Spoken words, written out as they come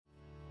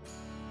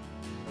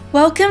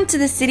Welcome to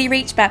the City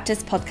Reach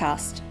Baptist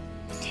podcast.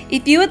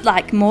 If you would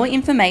like more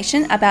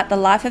information about the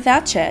life of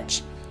our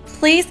church,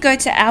 please go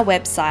to our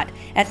website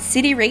at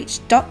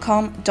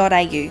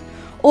cityreach.com.au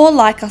or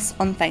like us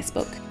on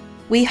Facebook.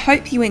 We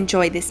hope you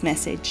enjoy this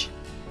message.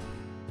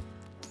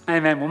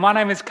 Amen. Well, my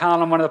name is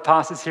Carl. I'm one of the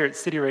pastors here at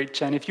City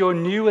Reach. And if you're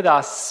new with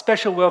us,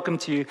 special welcome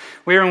to you.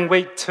 We're in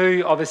week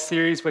 2 of a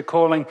series we're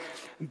calling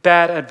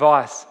Bad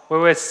Advice,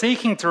 where we're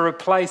seeking to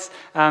replace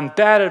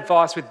bad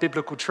advice with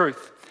biblical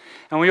truth.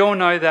 And we all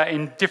know that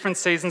in different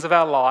seasons of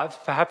our life,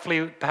 perhaps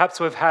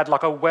we've had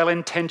like a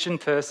well-intentioned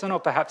person, or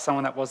perhaps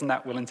someone that wasn't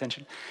that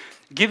well-intentioned,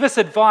 give us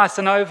advice.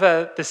 And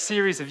over the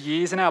series of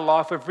years in our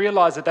life, we've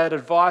realised that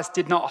advice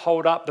did not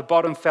hold up, the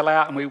bottom fell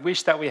out, and we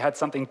wish that we had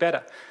something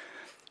better.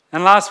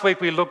 And last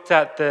week we looked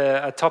at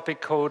a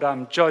topic called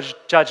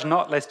Judge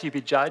Not, Lest You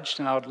Be Judged.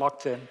 And I would like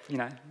to,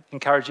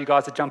 encourage you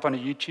guys to jump onto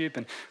YouTube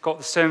and got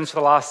the sermons for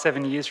the last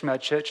 7 years from our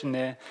church in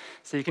there,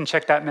 so you can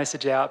check that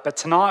message out. But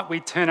tonight we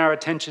turn our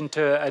attention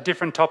to a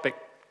different topic.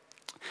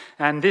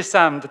 And this,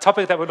 the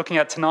topic that we're looking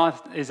at tonight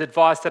is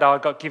advice that I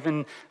got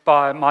given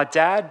by my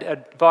dad,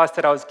 advice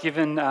that I was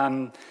given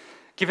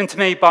to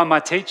me by my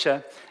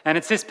teacher. And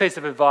it's this piece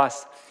of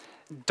advice: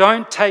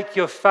 don't take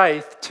your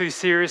faith too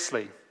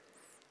seriously.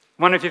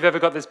 I wonder if you've ever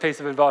got this piece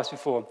of advice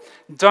before.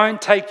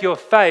 Don't take your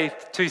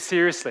faith too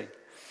seriously.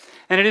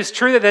 And it is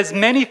true that there's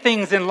many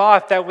things in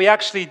life that we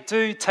actually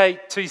do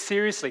take too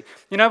seriously.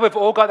 You know, we've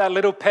all got that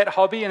little pet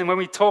hobby, and when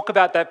we talk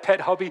about that pet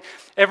hobby,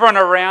 everyone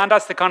around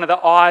us, the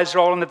eyes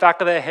roll in the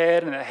back of their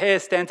head and the hair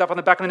stands up on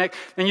the back of the neck,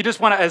 and you just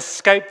want to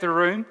escape the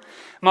room.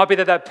 It might be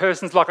that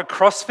person's like a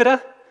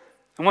CrossFitter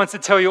and wants to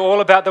tell you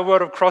all about the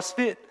world of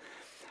CrossFit.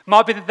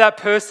 Might be that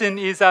person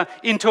is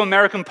into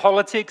American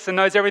politics and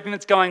knows everything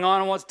that's going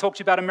on and wants to talk to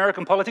you about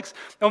American politics.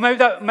 Or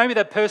maybe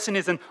that person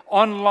is an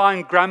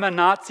online grammar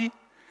Nazi,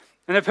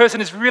 and the person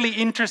is really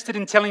interested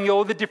in telling you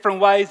all the different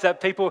ways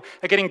that people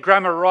are getting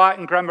grammar right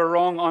and grammar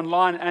wrong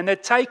online, and they're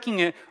taking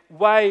it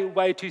way,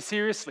 way too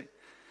seriously.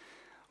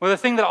 Well, the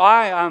thing that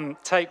I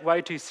take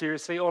way too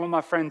seriously, all of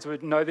my friends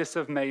would know this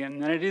of me,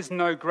 and it is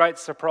no great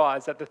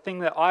surprise that the thing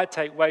that I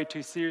take way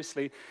too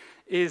seriously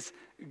is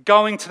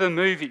going to the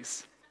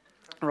movies.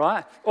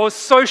 Right? Or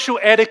social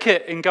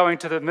etiquette in going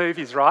to the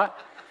movies, right?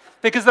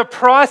 Because the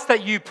price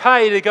that you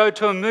pay to go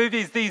to a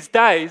movies these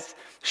days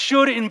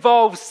should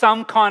involve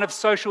some kind of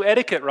social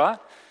etiquette, right?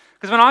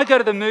 Because when I go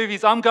to the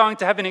movies, I'm going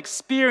to have an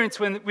experience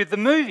with the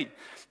movie,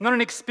 not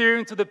an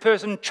experience with the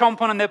person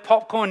chomping on their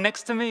popcorn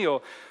next to me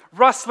or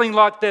rustling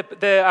like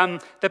their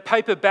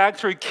paper bag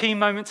through key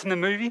moments in the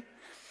movie.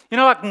 You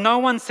know, like no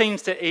one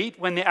seems to eat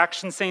when the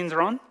action scenes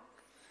are on.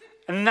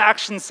 And then the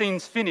action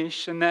scenes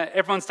finish and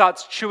everyone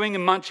starts chewing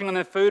and munching on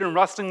their food and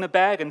rustling the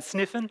bag and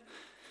sniffing.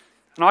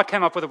 And I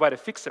came up with a way to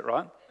fix it,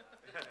 right?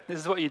 This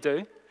is what you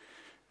do.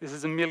 This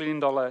is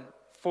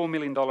 $4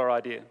 million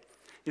idea.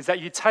 Is that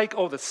you take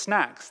all the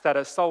snacks that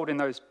are sold in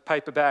those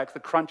paper bags, the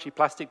crunchy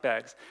plastic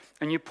bags,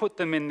 and you put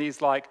them in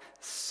these like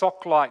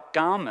sock-like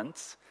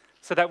garments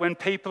so that when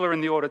people are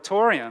in the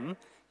auditorium,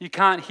 you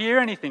can't hear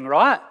anything,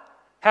 right?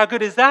 How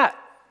good is that?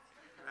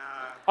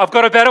 I've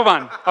got a better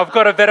one.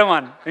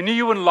 I knew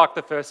you wouldn't like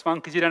the first one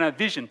because you don't have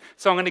vision,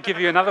 so I'm going to give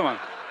you another one.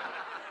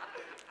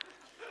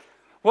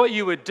 What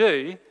you would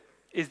do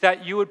is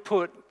that you would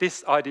put,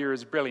 this idea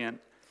is brilliant,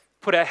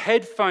 put a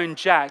headphone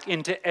jack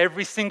into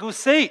every single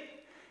seat,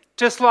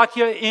 just like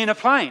you're in a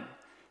plane.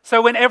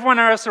 So when everyone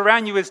else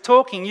around you is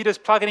talking, you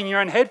just plug it in your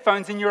own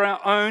headphones in your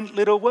own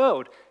little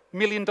world. $1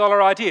 million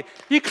idea.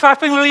 You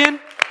clapping,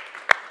 Lillian?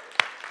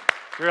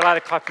 You're allowed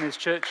to clap in this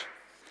church.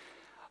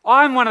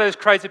 I'm one of those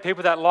crazy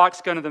people that likes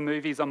going to the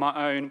movies on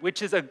my own,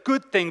 which is a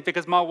good thing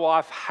because my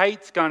wife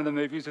hates going to the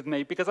movies with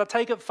me because I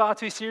take it far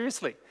too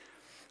seriously.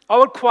 I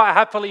would quite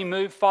happily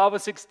move 5 or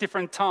 6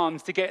 different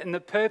times to get in the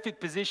perfect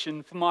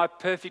position for my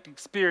perfect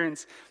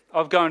experience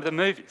of going to the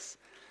movies.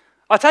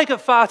 I take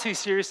it far too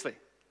seriously.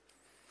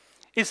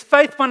 Is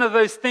faith one of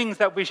those things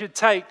that we should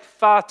take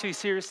far too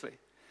seriously?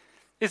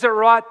 Is it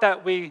right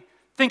that we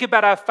think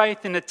about our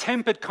faith in a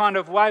tempered kind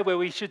of way where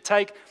we should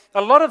take a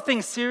lot of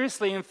things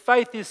seriously, and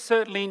faith is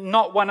certainly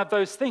not one of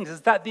those things?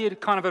 Is that the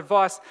kind of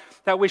advice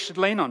that we should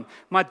lean on?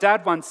 My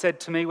dad once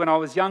said to me when I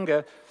was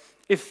younger,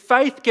 if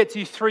faith gets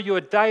you through your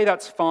day,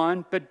 that's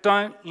fine, but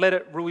don't let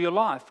it rule your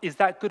life. Is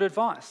that good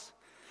advice?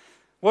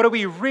 What do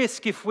we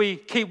risk if we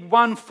keep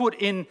one foot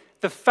in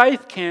the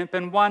faith camp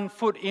and one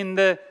foot in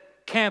the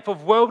camp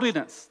of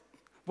worldliness?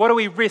 What do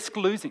we risk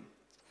losing?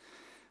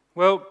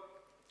 Well,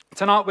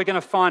 tonight we're going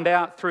to find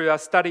out through our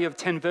study of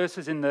 10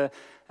 verses in the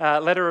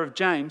letter of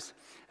James.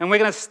 And we're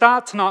going to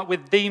start tonight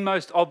with the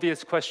most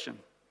obvious question.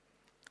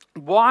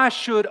 Why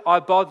should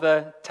I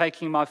bother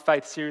taking my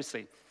faith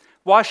seriously?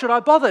 Why should I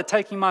bother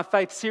taking my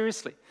faith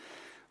seriously?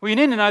 Well, you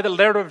need to know the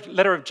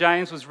letter of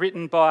James was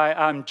written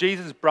by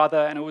Jesus' brother,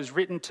 and it was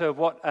written to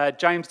what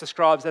James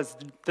describes as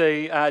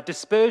the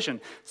dispersion.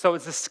 So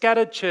it's a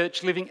scattered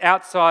church living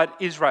outside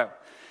Israel.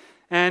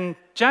 And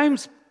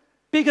James'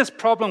 biggest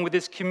problem with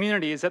this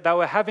community is that they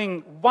were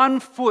having one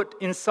foot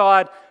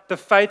inside the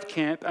faith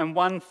camp and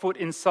one foot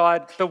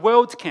inside the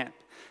world's camp.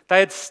 They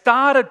had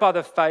started by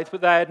the faith,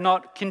 but they had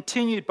not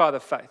continued by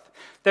the faith.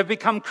 They've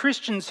become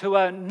Christians who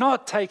are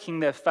not taking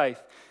their faith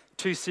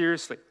too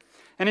seriously.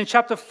 And in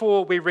chapter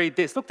 4, we read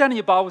this. Look down in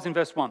your Bibles in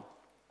verse 1.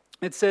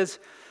 It says,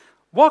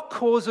 "What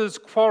causes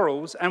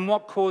quarrels and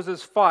what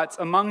causes fights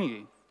among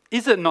you?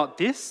 Is it not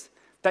this,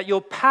 that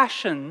your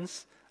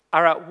passions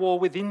are at war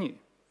within you?"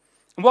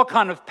 And what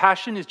kind of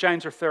passion is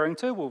James referring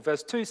to? Well,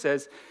 verse 2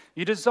 says,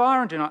 "You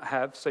desire and do not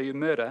have, so you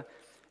murder.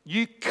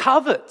 You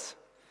covet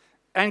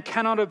and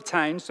cannot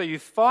obtain, so you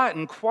fight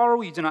and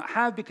quarrel. You do not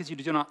have because you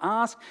do not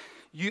ask.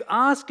 You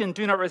ask and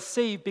do not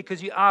receive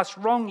because you ask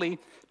wrongly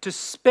to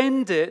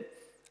spend it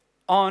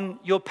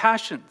on your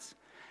passions."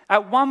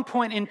 At one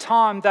point in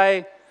time,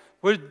 they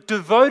were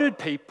devoted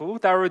people.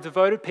 They were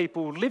devoted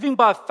people living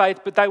by faith,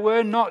 but they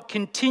were not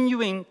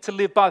continuing to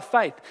live by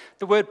faith.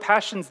 The word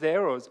passions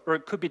there, or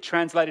it could be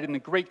translated in the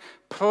Greek,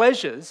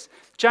 pleasures,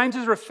 James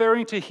is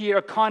referring to here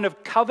a kind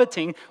of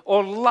coveting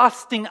or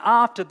lusting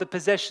after the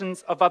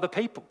possessions of other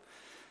people.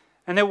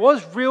 And there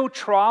was real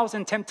trials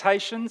and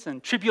temptations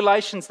and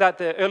tribulations that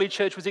the early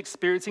church was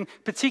experiencing,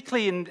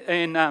 particularly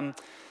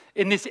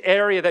in this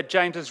area that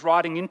James is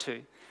writing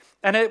into.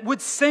 And it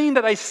would seem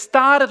that they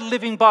started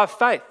living by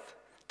faith,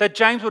 that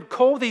James would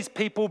call these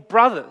people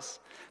brothers,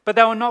 but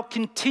they were not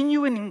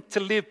continuing to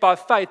live by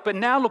faith, but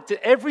now looked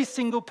at every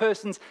single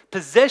person's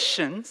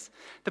possessions,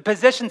 the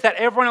possessions that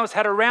everyone else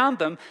had around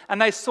them,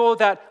 and they saw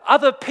that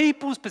other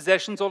people's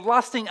possessions or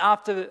lusting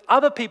after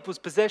other people's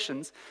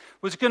possessions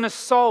was going to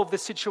solve the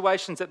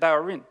situations that they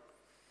were in.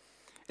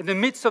 In the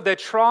midst of their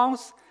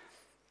trials,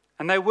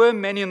 and there were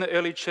many in the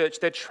early church,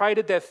 they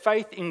traded their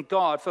faith in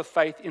God for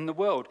faith in the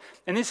world.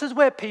 And this is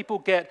where people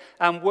get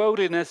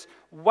worldliness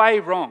way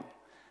wrong.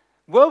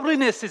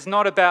 Worldliness is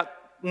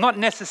not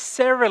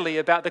necessarily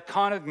about the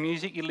kind of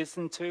music you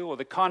listen to or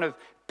the kind of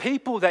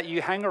people that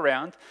you hang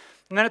around.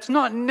 And then it's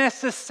not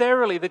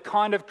necessarily the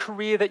kind of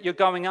career that you're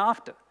going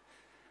after.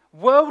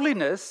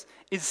 Worldliness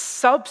is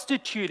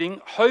substituting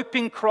hope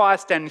in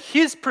Christ and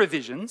his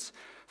provisions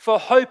for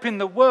hope in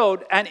the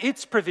world and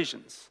its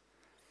provisions.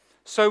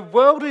 So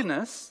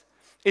worldliness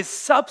is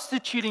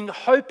substituting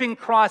hope in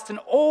Christ and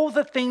all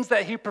the things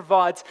that he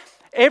provides,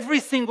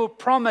 every single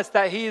promise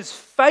that he is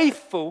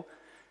faithful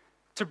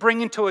to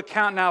bring into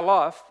account in our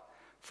life,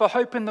 for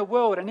hope in the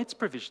world and its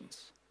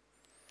provisions.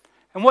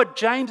 And what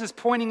James is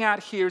pointing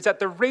out here is that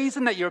the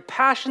reason that your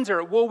passions are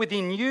at war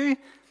within you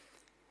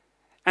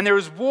and there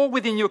is war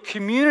within your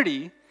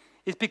community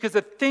is because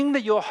the thing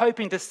that you're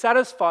hoping to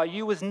satisfy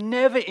you was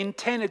never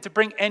intended to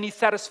bring any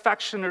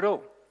satisfaction at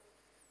all.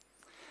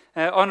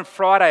 On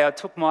Friday, I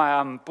took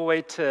my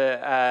boy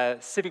to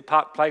Civic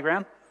Park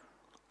Playground,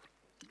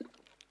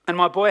 and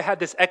my boy had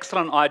this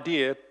excellent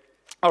idea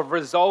of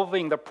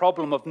resolving the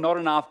problem of not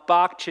enough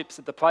bark chips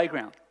at the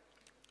playground.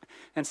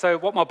 And so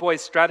what my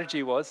boy's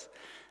strategy was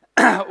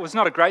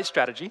not a great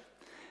strategy,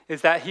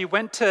 is that he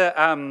went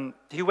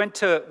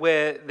to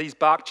where these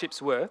bark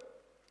chips were,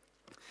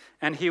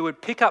 and he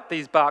would pick up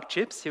these bark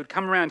chips. He would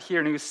come around here,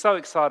 and he was so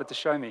excited to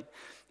show me.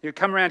 He would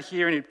come around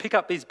here, and he'd pick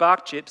up these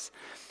bark chips,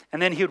 and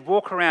then he would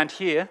walk around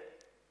here,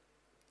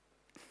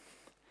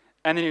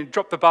 and then he'd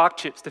drop the bark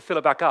chips to fill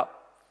it back up.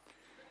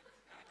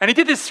 And he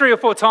did this 3 or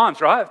 4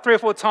 times, right? 3 or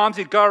 4 times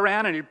he'd go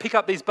around and he'd pick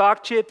up these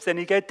bark chips and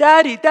he'd go,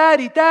 "Daddy,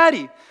 Daddy,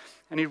 Daddy."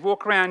 And he'd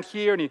walk around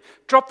here and he'd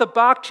drop the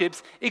bark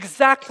chips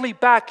exactly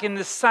back in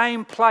the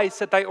same place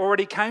that they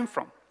already came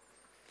from.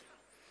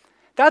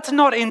 That's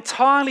not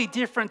entirely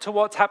different to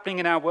what's happening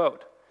in our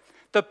world.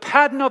 The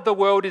pattern of the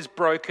world is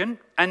broken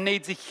and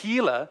needs a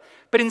healer,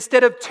 but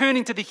instead of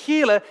turning to the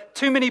healer,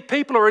 too many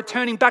people are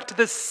returning back to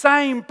the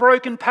same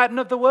broken pattern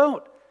of the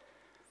world.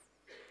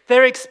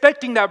 They're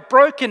expecting that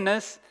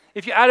brokenness,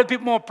 if you add a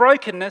bit more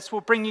brokenness,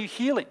 will bring you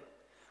healing,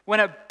 when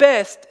at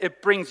best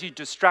it brings you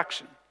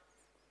distraction.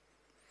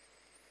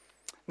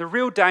 The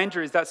real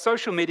danger is that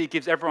social media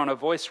gives everyone a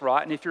voice,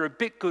 right? And if you're a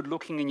bit good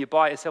looking and you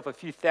buy yourself a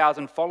few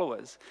thousand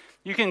followers,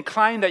 you can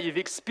claim that you've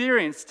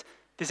experienced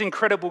this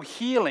incredible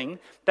healing,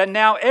 that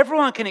now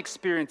everyone can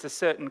experience a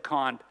certain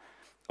kind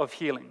of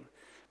healing.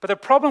 But the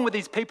problem with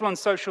these people on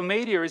social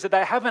media is that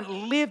they haven't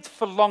lived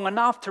for long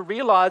enough to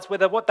realize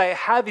whether what they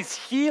have is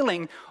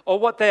healing or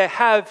what they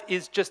have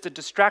is just a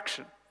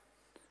distraction.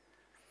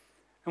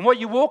 And what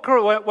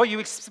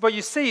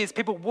you see is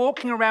people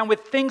walking around with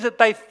things that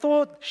they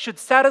thought should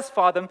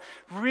satisfy them,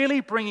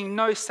 really bringing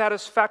no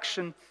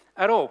satisfaction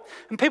at all.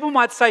 And people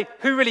might say,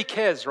 who really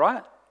cares,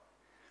 right?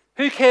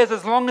 Who cares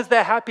as long as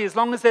they're happy, as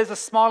long as there's a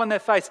smile on their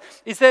face?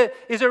 Is there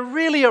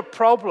really a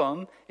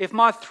problem if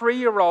my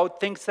 3-year-old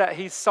thinks that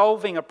he's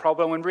solving a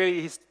problem when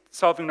really he's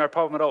solving no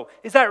problem at all?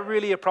 Is that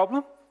really a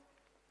problem?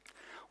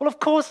 Well, of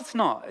course it's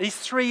not. He's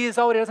 3 years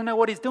old, he doesn't know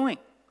what he's doing.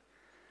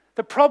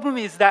 The problem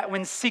is that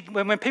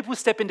when people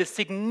step into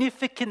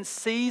significant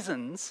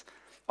seasons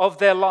of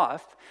their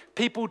life,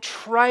 people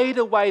trade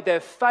away their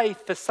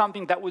faith for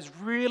something that was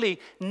really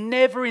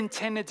never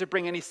intended to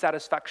bring any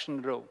satisfaction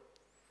at all.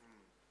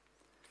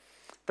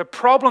 The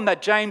problem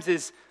that James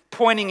is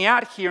pointing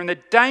out here and the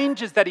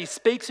dangers that he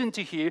speaks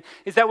into here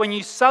is that when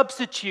you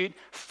substitute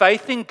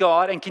faith in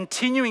God and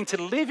continuing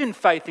to live in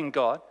faith in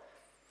God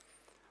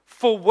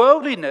for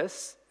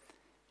worldliness,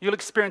 you'll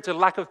experience a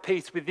lack of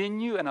peace within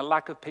you and a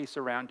lack of peace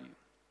around you.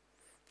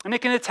 And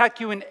it can attack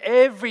you in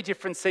every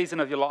different season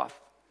of your life.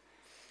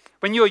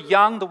 When you're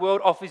young, the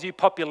world offers you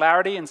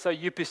popularity, and so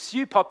you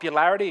pursue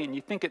popularity, and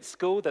you think at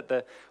school that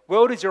the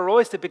world is your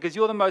oyster because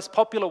you're the most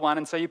popular one,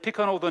 and so you pick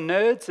on all the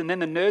nerds, and then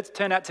the nerds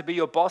turn out to be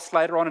your boss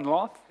later on in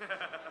life.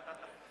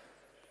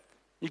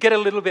 You get a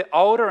little bit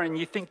older, and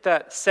you think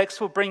that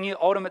sex will bring you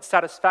ultimate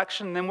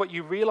satisfaction, and then what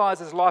you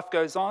realize as life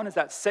goes on is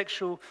that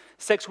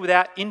sex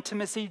without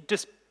intimacy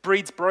just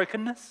breeds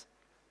brokenness.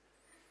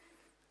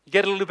 You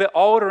get a little bit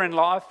older in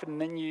life, and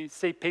then you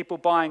see people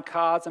buying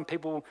cars and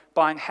people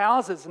buying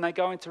houses, and they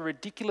go into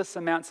ridiculous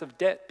amounts of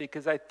debt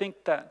because they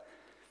think that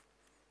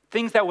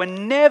things that were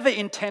never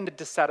intended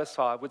to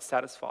satisfy would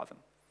satisfy them.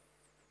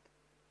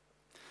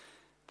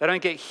 They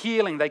don't get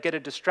healing, they get a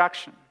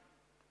distraction.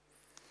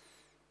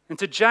 And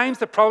to James,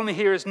 the problem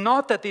here is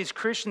not that these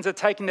Christians are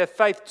taking their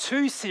faith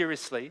too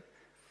seriously.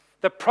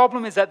 The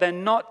problem is that they're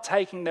not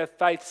taking their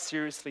faith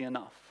seriously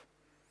enough.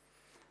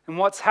 And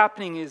what's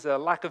happening is a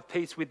lack of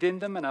peace within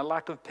them and a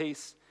lack of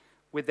peace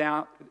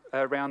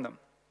around them.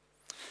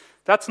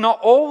 That's not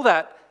all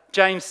that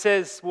James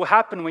says will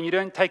happen when you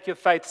don't take your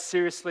faith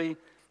seriously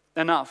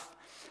enough.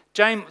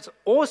 James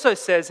also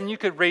says, and you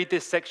could read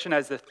this section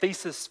as the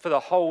thesis for the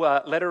whole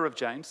letter of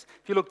James.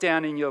 If you look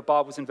down in your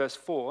Bibles in verse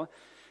 4,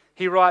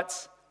 he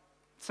writes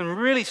some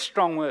really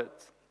strong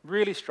words,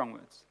 really strong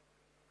words.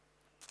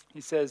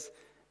 He says,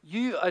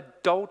 "You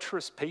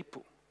adulterous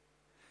people,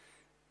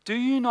 do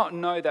you not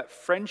know that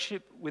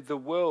friendship with the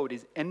world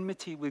is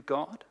enmity with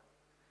God?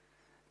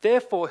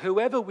 Therefore,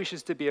 whoever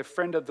wishes to be a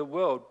friend of the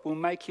world will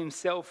make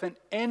himself an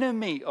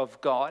enemy of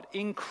God."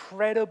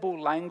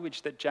 Incredible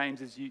language that James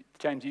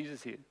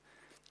uses here.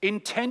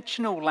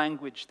 Intentional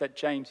language that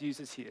James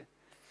uses here.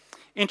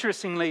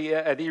 Interestingly,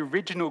 the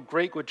original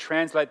Greek would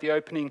translate the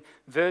opening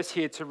verse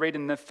here to read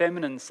in the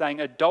feminine,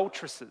 saying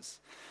adulteresses.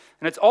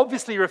 And it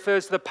obviously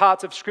refers to the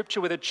parts of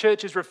Scripture where the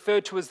church is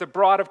referred to as the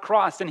bride of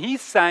Christ. And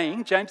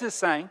James is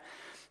saying,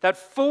 that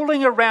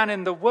fooling around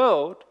in the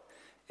world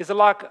is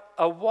like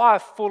a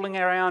wife fooling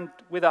around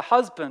with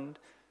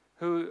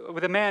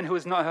with a man who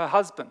is not her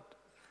husband.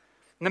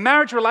 And the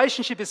marriage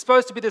relationship is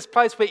supposed to be this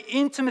place where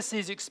intimacy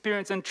is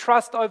experienced and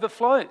trust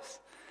overflows.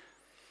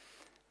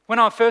 When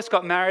I first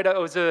got married, it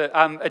was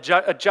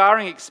a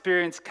jarring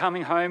experience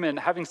coming home and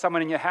having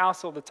someone in your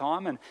house all the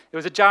time. And it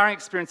was a jarring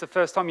experience the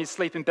first time you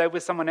sleep in bed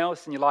with someone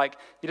else and you're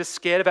just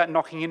scared about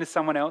knocking into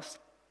someone else.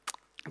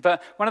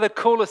 But one of the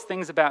coolest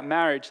things about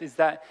marriage is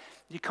that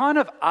you kind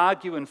of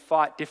argue and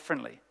fight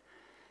differently.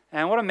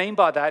 And what I mean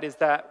by that is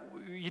that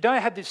you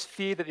don't have this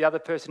fear that the other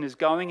person is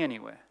going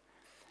anywhere.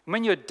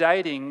 When you're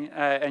dating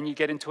and you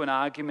get into an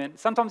argument,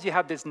 sometimes you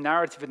have this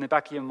narrative in the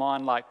back of your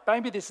mind like,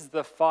 maybe this is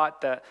the fight,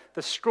 the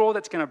straw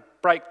that's going to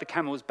break the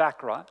camel's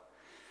back, right?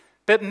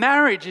 But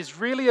marriage is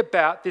really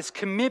about this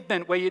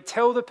commitment where you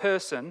tell the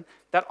person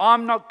that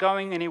I'm not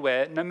going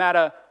anywhere no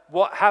matter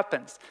what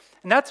happens.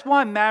 And that's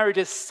why marriage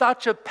is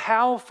such a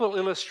powerful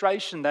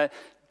illustration that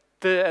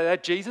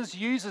Jesus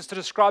uses to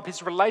describe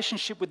his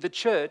relationship with the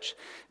church,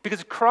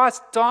 because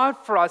Christ died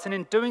for us and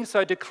in doing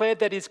so declared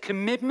that his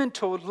commitment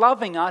to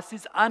loving us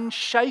is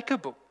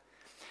unshakable.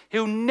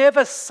 He'll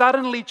never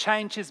suddenly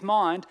change his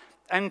mind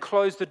and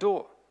close the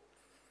door.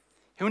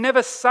 He'll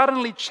never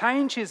suddenly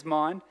change his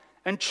mind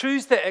and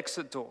choose the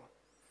exit door.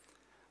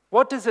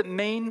 What does it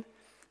mean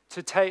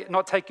to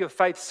not take your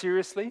faith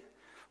seriously?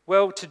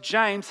 Well, to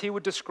James, he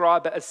would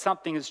describe it as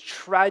something as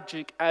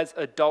tragic as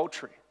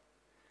adultery,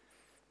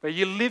 where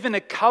you live in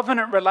a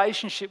covenant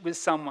relationship with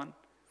someone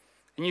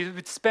and you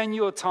would spend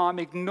your time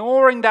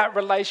ignoring that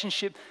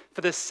relationship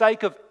for the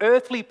sake of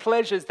earthly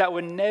pleasures that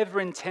were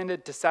never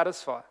intended to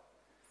satisfy.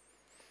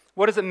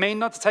 What does it mean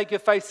not to take your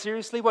faith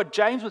seriously? What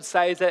James would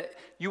say is that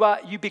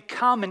you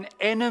become an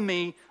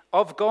enemy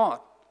of God.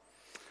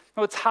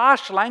 Now, it's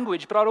harsh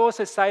language, but I'd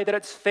also say that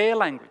it's fair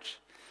language.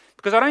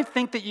 Because I don't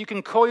think that you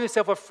can call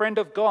yourself a friend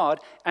of God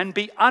and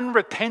be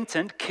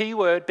unrepentant,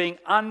 keyword being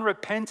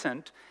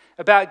unrepentant,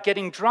 about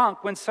getting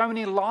drunk when so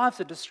many lives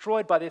are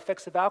destroyed by the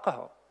effects of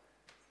alcohol.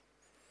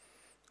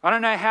 I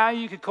don't know how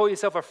you could call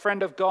yourself a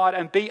friend of God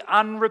and be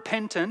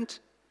unrepentant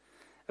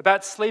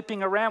about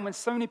sleeping around when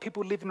so many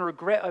people live in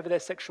regret over their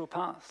sexual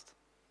past.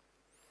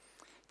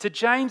 To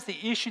James, the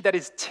issue that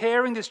is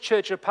tearing this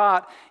church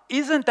apart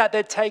isn't that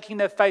they're taking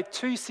their faith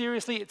too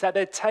seriously, it's that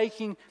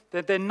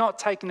they're not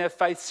taking their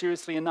faith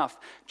seriously enough.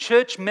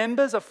 Church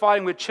members are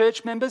fighting with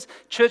church members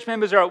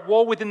are at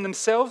war within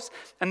themselves,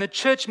 and the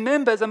church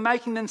members are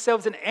making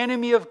themselves an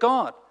enemy of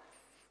God.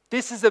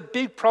 This is a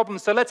big problem,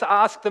 so let's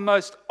ask the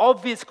most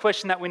obvious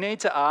question that we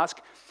need to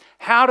ask.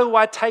 How do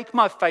I take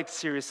my faith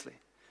seriously?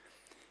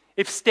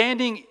 If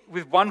standing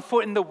with one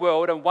foot in the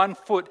world and one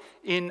foot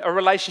in a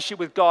relationship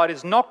with God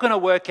is not going to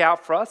work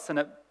out for us, and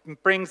it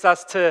brings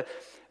us to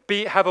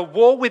have a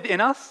war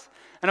within us,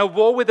 and at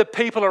war with the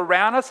people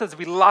around us as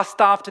we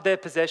lust after their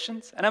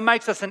possessions, and it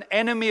makes us an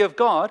enemy of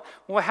God,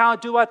 well, how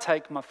do I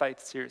take my faith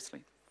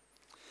seriously?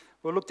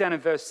 Well, look down in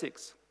verse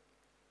 6.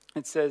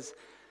 It says,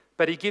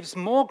 but he gives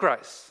more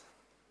grace.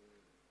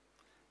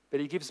 But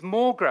he gives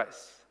more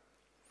grace.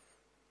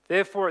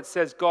 Therefore, it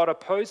says, God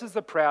opposes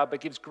the proud,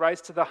 but gives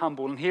grace to the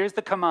humble. And here's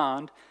the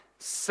command: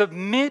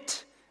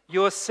 submit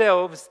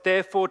yourselves,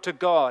 therefore, to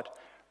God.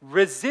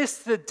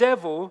 Resist the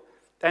devil,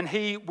 and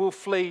he will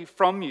flee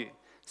from you.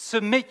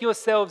 Submit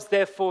yourselves,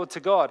 therefore, to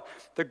God.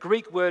 The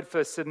Greek word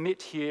for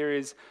submit here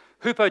is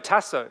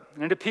hupotasso,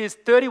 and it appears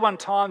 31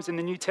 times in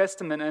the New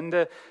Testament. And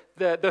the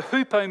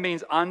hupo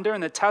means under,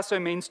 and the tasso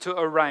means to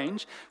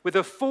arrange, with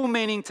a full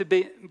meaning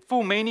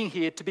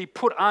here to be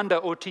put under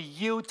or to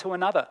yield to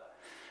another.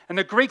 And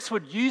the Greeks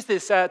would use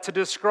this to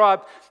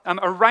describe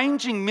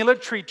arranging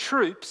military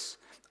troops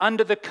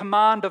under the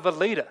command of a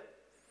leader.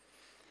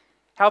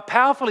 How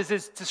powerful is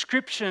this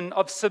description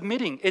of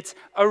submitting? It's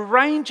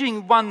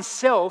arranging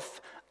oneself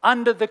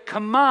under the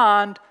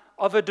command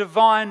of a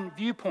divine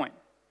viewpoint.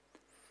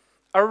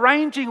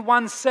 Arranging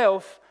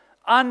oneself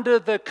under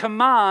the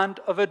command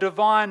of a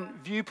divine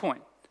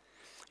viewpoint.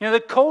 You know,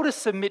 the call to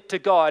submit to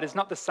God is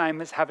not the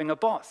same as having a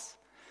boss.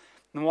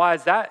 And why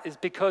is that? Is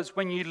because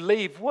when you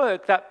leave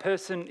work, that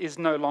person is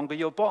no longer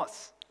your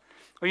boss.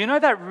 Well, you know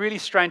that really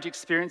strange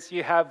experience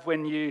you have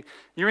when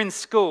you're in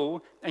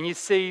school and you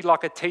see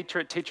like a teacher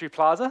at Tea Tree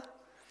Plaza,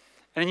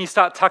 and then you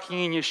start tucking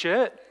in your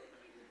shirt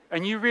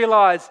and you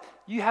realize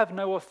you have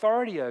no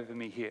authority over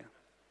me here.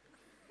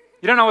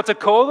 You don't know what to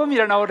call them. You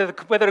don't know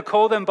whether to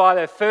call them by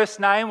their first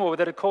name or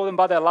whether to call them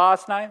by their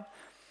last name,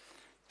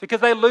 because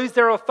they lose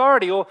their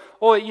authority.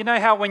 Or you know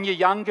how when you're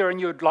younger and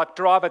you'd like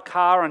drive a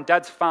car on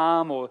Dad's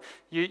farm, or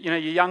you're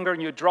younger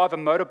and you'd drive a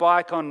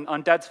motorbike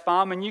on Dad's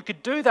farm, and you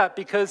could do that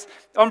because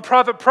on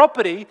private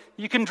property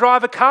you can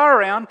drive a car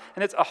around,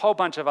 and it's a whole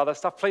bunch of other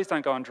stuff. Please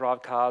don't go and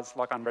drive cars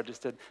like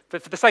unregistered.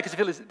 But for the sake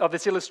of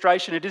this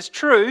illustration, it is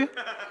true.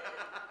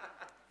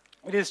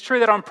 It is true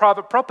that on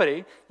private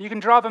property, you can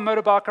drive a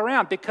motorbike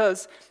around,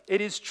 because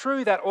it is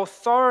true that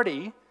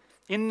authority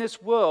in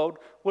this world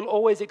will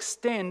always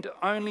extend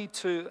only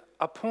to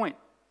a point.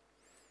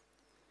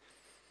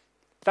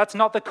 That's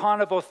not the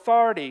kind of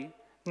authority,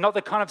 not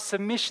the kind of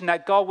submission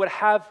that God would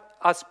have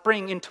us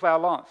bring into our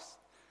lives.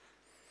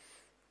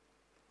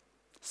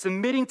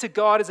 Submitting to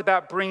God is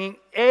about bringing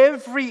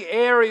every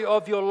area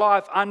of your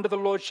life under the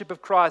lordship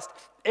of Christ,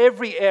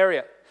 every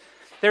area.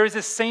 There is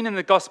a scene in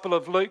the Gospel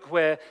of Luke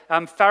where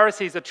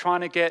Pharisees are trying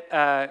to get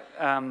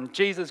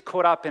Jesus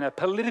caught up in a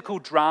political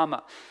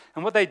drama.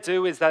 And what they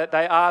do is that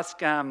they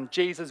ask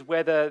Jesus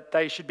whether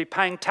they should be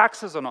paying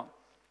taxes or not.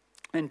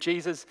 And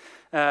Jesus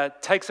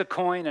takes a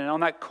coin, and on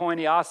that coin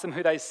he asks them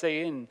who they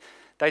see, and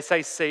they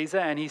say Caesar.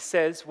 And he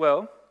says,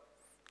 well,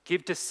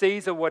 give to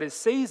Caesar what is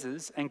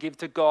Caesar's and give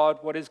to God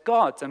what is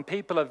God's. And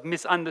people have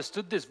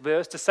misunderstood this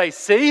verse to say,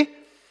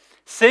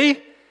 see,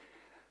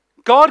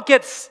 God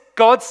gets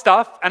God's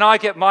stuff and I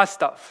get my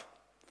stuff.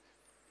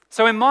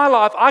 So in my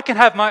life, I can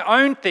have my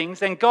own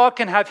things and God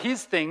can have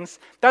his things.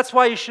 That's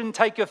why you shouldn't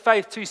take your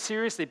faith too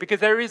seriously, because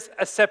there is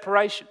a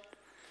separation.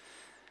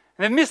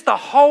 And they've missed the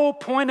whole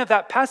point of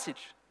that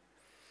passage.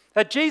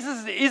 That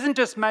Jesus isn't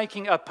just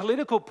making a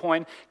political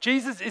point.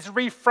 Jesus is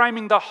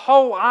reframing the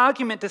whole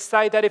argument to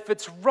say that if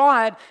it's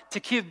right to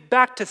give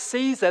back to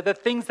Caesar the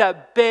things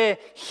that bear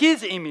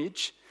his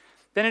image,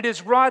 then it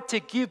is right to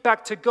give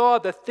back to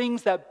God the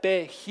things that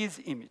bear his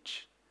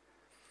image.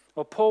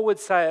 Or Paul would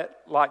say it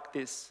like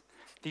this: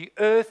 the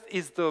earth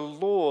is the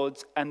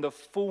Lord's and the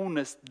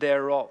fullness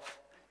thereof.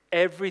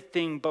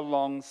 Everything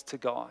belongs to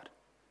God.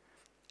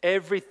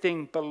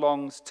 Everything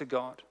belongs to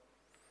God.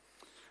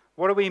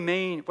 What do we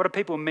mean? What do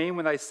people mean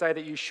when they say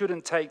that you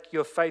shouldn't take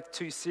your faith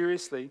too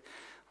seriously?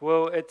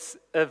 Well, it's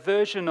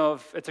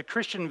a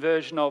Christian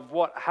version of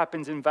what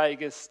happens in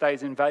Vegas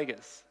stays in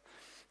Vegas.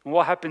 And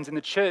what happens in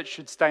the church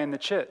should stay in the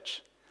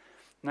church.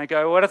 And they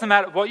go, well, it doesn't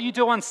matter. What you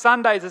do on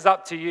Sundays is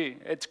up to you.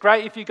 It's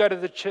great if you go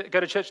to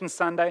church on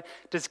Sunday.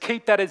 Just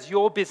keep that as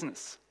your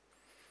business.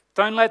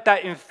 Don't let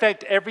that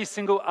infect every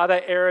single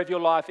other area of your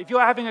life. If you're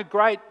having a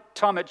great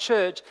time at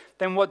church,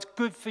 then what's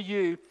good for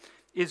you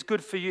is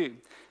good for you.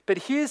 But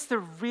here's the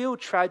real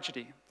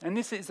tragedy, and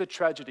this is a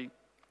tragedy.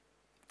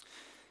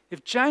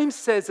 If James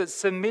says that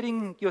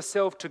submitting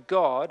yourself to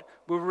God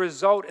will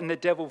result in the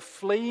devil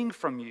fleeing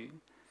from you,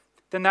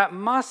 then that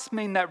must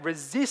mean that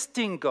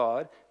resisting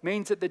God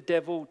means that the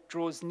devil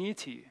draws near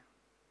to you.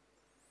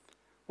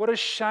 What a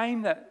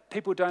shame that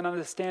people don't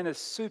understand the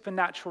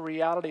supernatural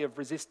reality of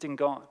resisting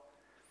God.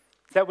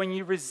 That when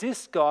you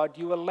resist God,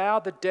 you allow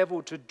the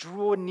devil to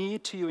draw near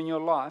to you in your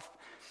life,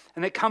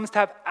 and it comes to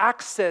have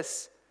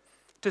access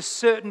to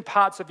certain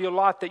parts of your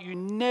life that you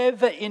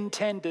never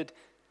intended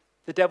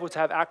the devil to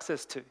have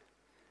access to.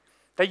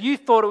 That you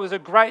thought it was a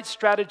great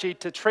strategy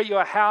to treat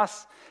your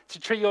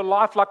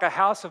life like a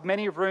house of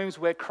many rooms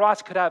where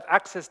Christ could have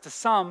access to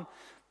some,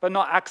 but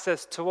not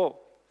access to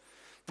all.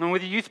 And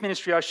with the youth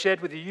ministry, I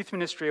shared with the youth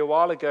ministry a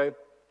while ago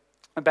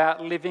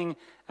about living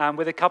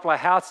with a couple of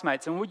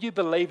housemates. And would you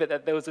believe it,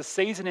 that there was a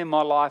season in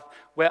my life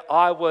where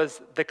I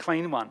was the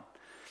clean one.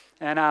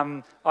 And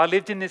I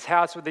lived in this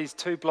house with these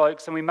two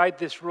blokes, and we made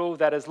this rule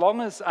that as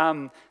long as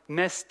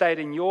mess stayed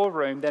in your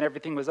room, then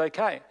everything was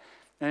okay.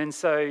 And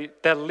so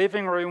the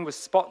living room was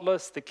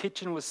spotless, the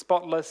kitchen was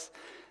spotless,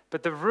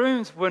 but the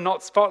rooms were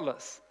not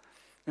spotless.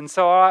 And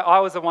so I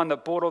was the one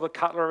that bought all the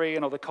cutlery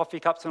and all the coffee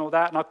cups and all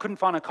that, and I couldn't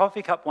find a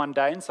coffee cup one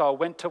day, and so I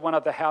went to one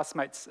of the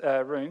housemates'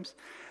 rooms,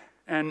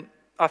 and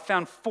I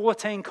found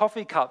 14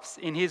 coffee cups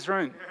in his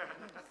room,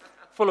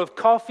 full of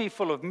coffee,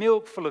 full of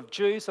milk, full of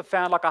juice. I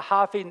found like a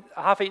half-eaten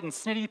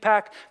Snitty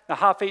pack, a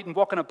half-eaten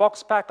Wok in a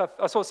Box pack.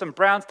 I saw some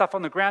brown stuff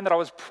on the ground that I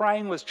was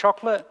praying was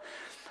chocolate.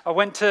 I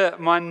went to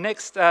my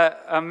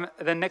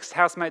the next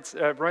housemate's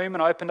room,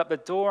 and I opened up the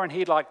door, and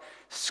he'd like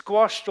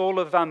squashed all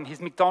of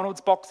his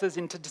McDonald's boxes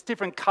into just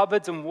different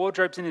cupboards and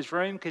wardrobes in his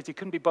room because he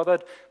couldn't be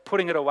bothered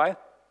putting it away.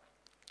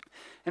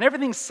 And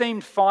everything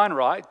seemed fine,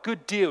 right?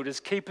 Good deal,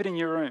 just keep it in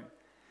your room.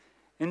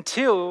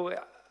 Until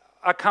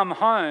I come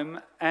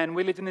home, and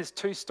we lived in this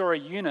 2-story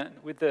unit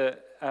with the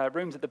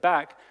rooms at the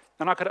back,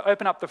 and I could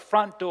open up the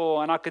front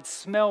door and I could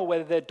smell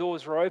whether their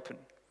doors were open.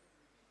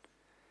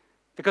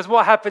 Because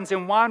what happens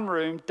in one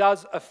room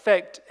does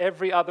affect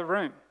every other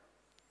room.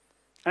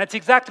 And it's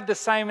exactly the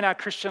same in our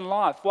Christian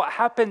life. What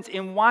happens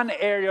in one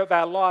area of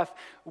our life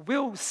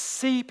will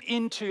seep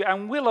into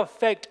and will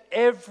affect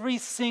every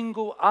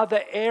single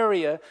other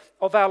area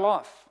of our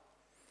life.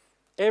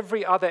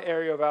 Every other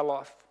area of our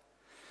life.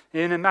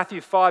 In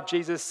Matthew 5,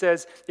 Jesus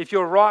says, if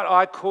your right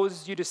eye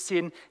causes you to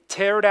sin,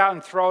 tear it out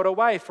and throw it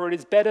away, for it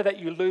is better that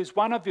you lose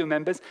one of your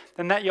members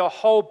than that your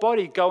whole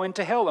body go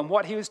into hell. And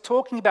what he was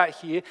talking about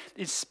here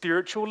is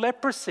spiritual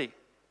leprosy.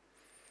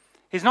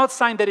 He's not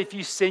saying that if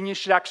you sin, you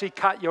should actually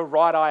cut your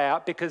right eye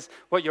out, because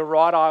what your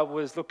right eye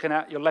was looking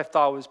at, your left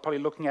eye was probably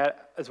looking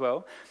at as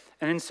well.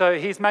 And so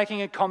he's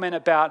making a comment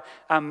about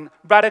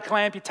radical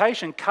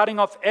amputation, cutting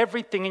off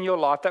everything in your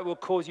life that will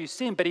cause you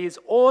sin. But he is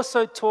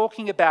also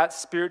talking about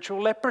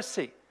spiritual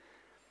leprosy.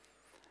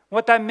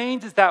 What that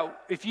means is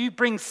that if you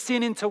bring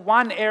sin into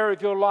one area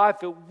of your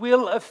life, it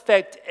will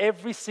affect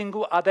every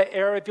single other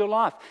area of your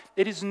life.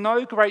 It is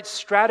no great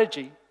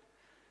strategy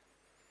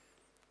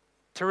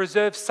to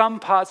reserve some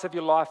parts of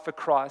your life for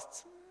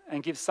Christ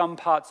and give some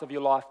parts of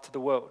your life to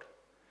the world.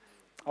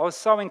 I was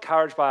so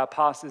encouraged by our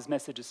pastor's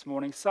message this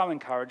morning, so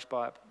encouraged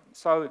by it,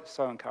 so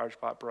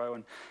encouraged by it, bro.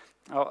 And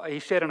he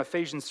shared on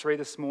Ephesians 3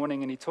 this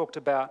morning, and he talked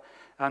about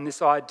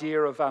this idea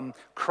of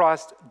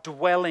Christ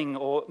dwelling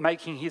or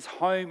making his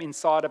home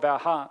inside of our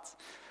hearts.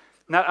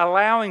 Now,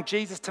 allowing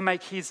Jesus to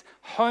make his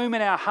home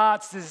in our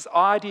hearts is this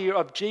idea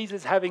of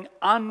Jesus having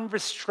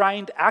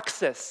unrestrained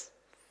access.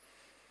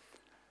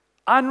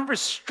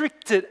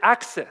 Unrestricted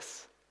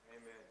access.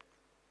 Amen.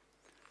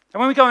 And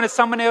when we go into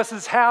someone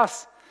else's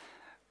house,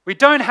 we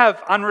don't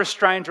have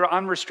unrestrained or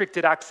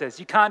unrestricted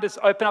access. You can't just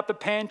open up the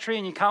pantry,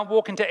 and you can't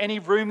walk into any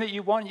room that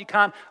you want. You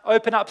can't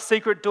open up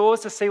secret doors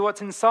to see what's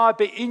inside.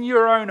 But in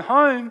your own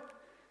home,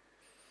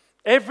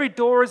 every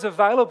door is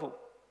available.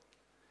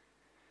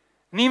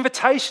 And the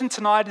invitation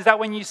tonight is that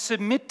when you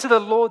submit to the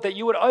Lord, that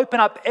you would open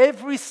up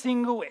every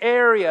single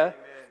area, Amen.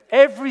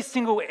 Every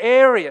single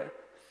area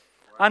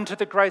unto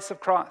the grace of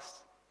Christ.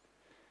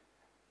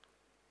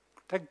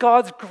 That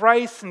God's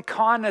grace and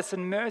kindness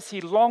and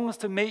mercy longs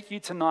to meet you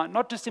tonight,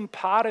 not just in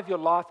part of your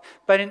life,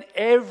 but in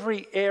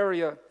every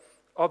area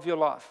of your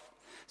life.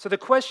 So the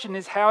question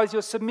is, how is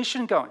your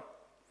submission going?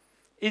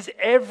 Is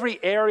every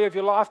area of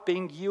your life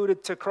being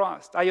yielded to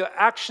Christ? Are your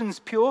actions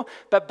pure,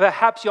 but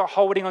perhaps you're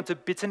holding on to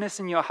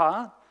bitterness in your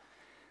heart?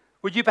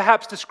 Would you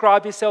perhaps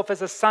describe yourself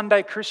as a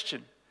Sunday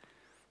Christian,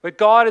 where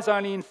God is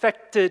only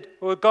infected,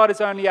 or God is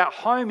only at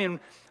home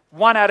in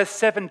 1 out of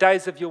 7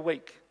 days of your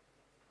week?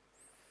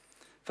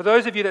 For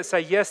those of you that say,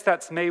 yes,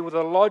 that's me, well,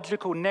 the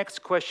logical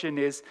next question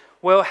is,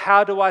 well,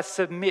 how do I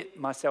submit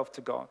myself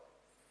to God?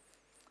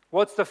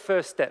 What's the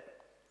first step?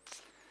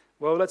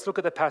 Well, let's look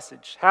at the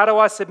passage. How do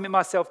I submit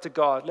myself to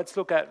God? Let's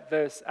look at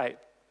verse 8.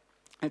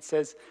 It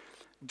says,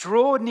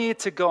 draw near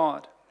to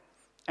God,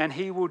 and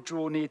he will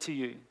draw near to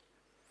you.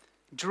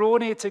 Draw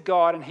near to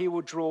God, and he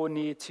will draw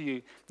near to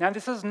you. Now,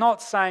 this is not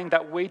saying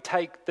that we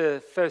take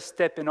the first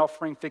step in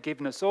offering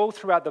forgiveness. All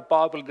throughout the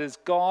Bible, it is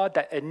God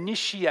that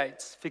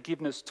initiates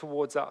forgiveness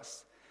towards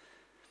us.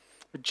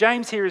 But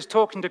James here is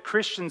talking to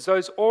Christians,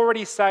 those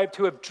already saved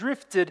who have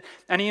drifted,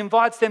 and he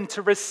invites them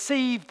to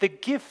receive the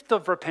gift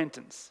of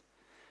repentance.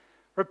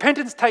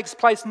 Repentance takes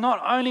place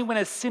not only when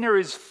a sinner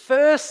is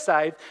first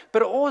saved,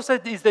 but also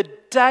is the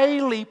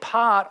daily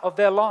part of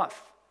their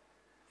life.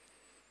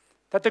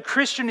 That the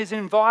Christian is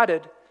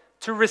invited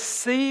to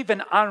receive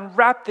and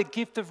unwrap the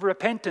gift of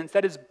repentance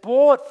that is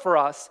bought for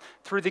us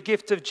through the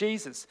gift of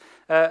Jesus.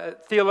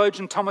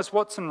 Theologian Thomas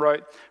Watson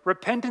wrote,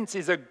 repentance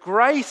is a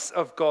grace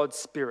of God's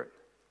Spirit,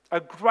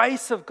 a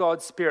grace of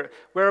God's Spirit,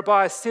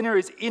 whereby a sinner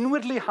is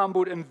inwardly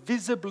humbled and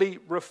visibly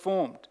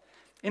reformed.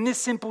 In this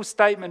simple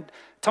statement,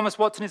 Thomas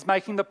Watson is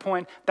making the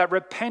point that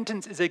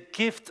repentance is a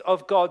gift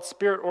of God's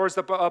Spirit, or as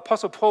the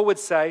Apostle Paul would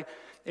say,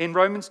 in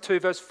Romans 2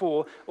 verse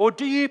 4, or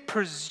do you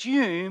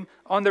presume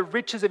on the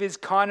riches of his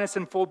kindness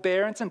and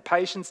forbearance and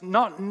patience,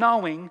 not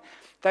knowing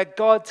that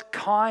God's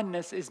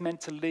kindness is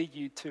meant to lead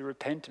you to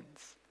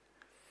repentance?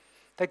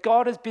 That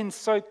God has been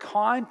so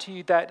kind to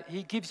you that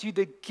he gives you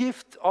the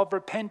gift of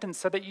repentance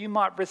so that you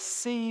might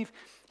receive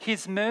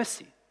his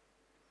mercy.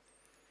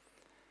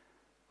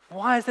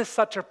 Why is there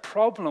such a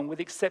problem with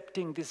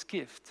accepting this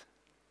gift?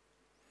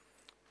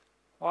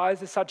 Why is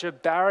there such a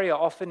barrier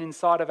often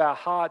inside of our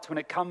hearts when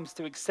it comes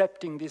to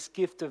accepting this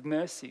gift of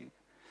mercy?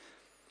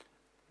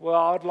 Well,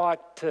 I'd like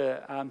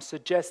to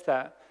suggest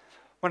that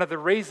one of the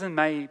reasons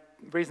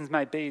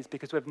may be is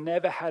because we've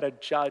never had a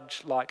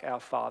judge like our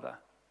Father.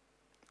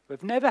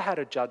 We've never had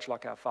a judge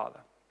like our Father.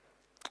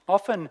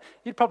 Often,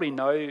 you'd probably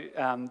know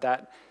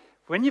that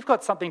when you've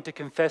got something to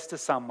confess to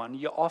someone,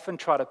 you often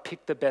try to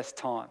pick the best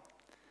time.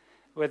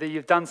 Whether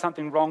you've done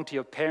something wrong to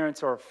your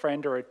parents or a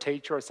friend or a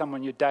teacher or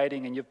someone you're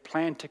dating and you've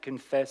planned to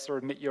confess or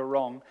admit you're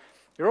wrong,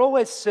 you're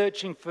always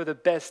searching for the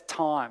best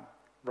time,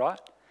 right?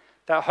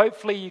 That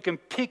hopefully you can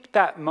pick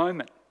that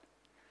moment.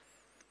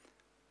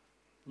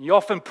 You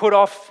often put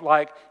off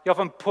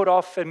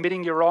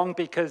admitting you're wrong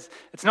because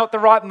it's not the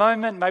right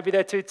moment. Maybe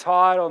they're too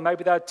tired or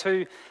maybe they're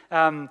too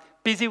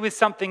busy with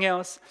something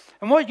else.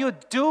 And what you're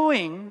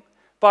doing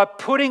by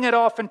putting it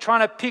off and trying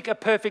to pick a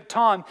perfect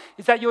time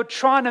is that you're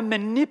trying to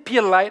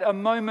manipulate a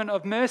moment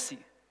of mercy.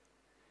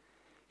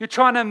 You're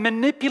trying to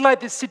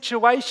manipulate the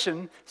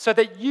situation so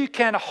that you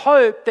can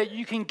hope that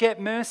you can get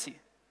mercy.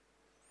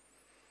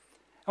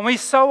 And we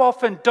so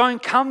often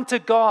don't come to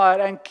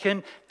God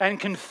and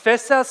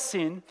confess our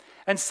sin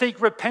and seek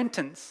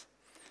repentance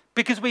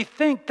because we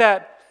think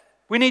that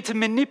we need to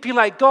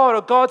manipulate God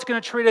or God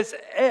is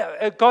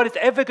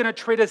ever going to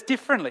treat us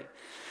differently.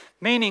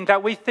 Meaning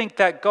that we think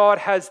that God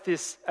has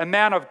this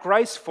amount of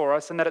grace for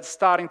us and that it's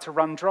starting to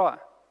run dry.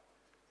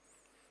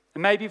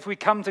 And maybe if we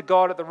come to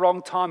God at the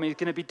wrong time, he's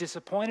going to be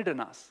disappointed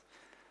in us.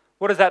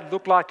 What does that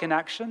look like in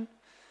action?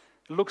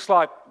 It looks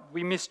like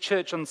we miss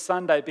church on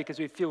Sunday because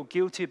we feel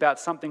guilty about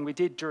something we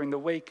did during the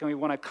week and we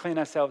want to clean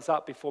ourselves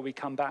up before we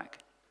come back.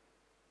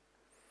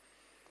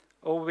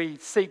 Or we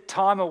seek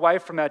time away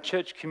from our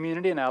church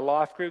community and our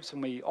life groups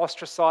and we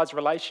ostracize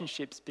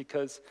relationships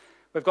because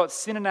we've got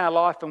sin in our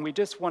life and we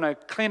just want to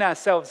clean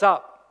ourselves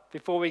up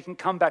before we can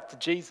come back to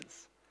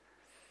Jesus.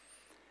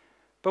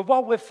 But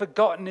what we've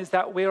forgotten is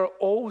that we are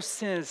all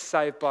sinners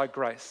saved by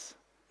grace.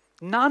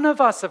 None of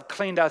us have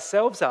cleaned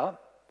ourselves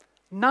up.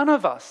 None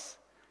of us.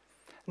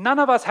 None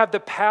of us have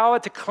the power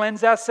to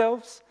cleanse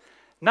ourselves.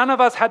 None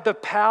of us had the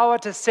power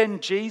to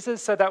send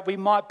Jesus so that we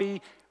might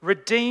be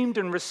redeemed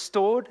and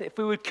restored if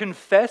we would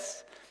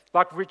confess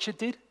like Richard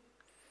did.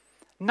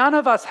 None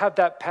of us have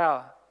that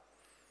power.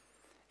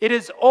 It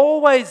has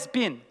always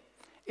been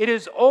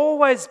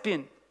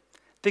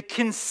the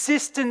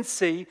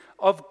consistency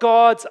of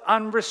God's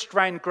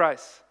unrestrained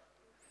grace.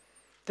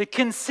 The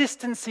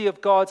consistency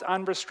of God's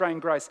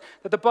unrestrained grace.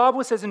 That the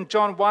Bible says in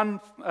John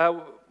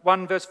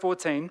 1 verse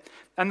 14,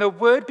 and the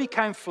Word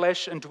became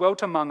flesh and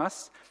dwelt among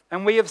us,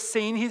 and we have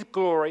seen his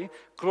glory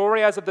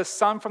as of the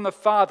Son from the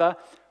Father,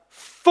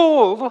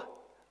 full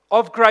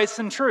of grace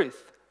and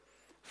truth.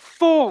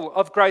 Full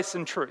of grace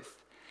and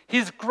truth.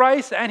 His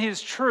grace and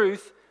his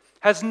truth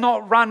has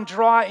not run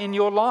dry in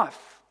your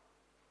life.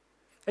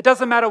 It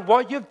doesn't matter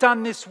what you've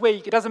done this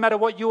week. It doesn't matter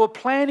what you were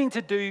planning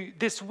to do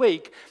this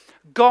week.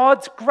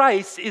 God's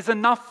grace is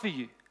enough for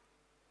you.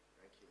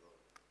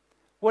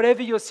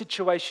 Whatever your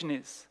situation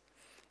is.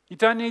 You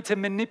don't need to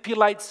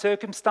manipulate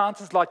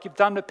circumstances like you've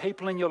done to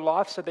people in your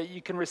life so that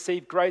you can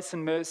receive grace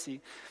and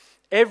mercy.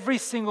 Every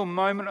single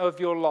moment of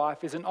your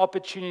life is an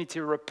opportunity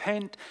to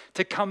repent,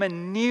 to come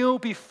and kneel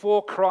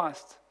before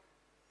Christ,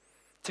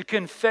 to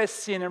confess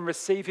sin and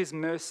receive his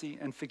mercy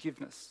and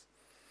forgiveness.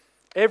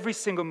 Every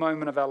single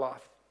moment of our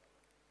life.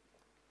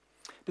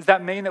 Does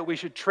that mean that we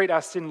should treat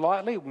our sin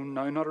lightly? Well,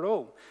 no, not at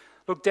all.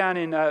 Look down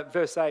in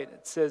verse 8.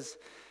 It says,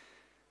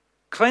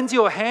 cleanse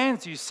your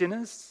hands, you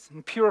sinners,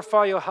 and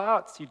purify your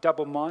hearts, you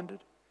double-minded.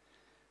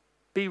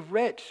 Be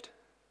wretched,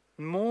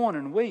 mourn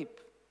and weep.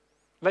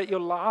 Let your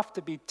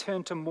laughter be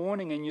turned to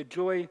mourning and your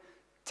joy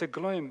to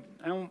gloom.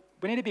 And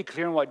we need to be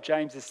clear on what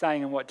James is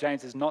saying and what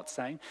James is not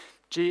saying.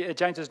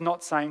 James is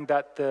not saying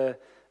that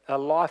a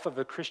life of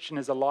a Christian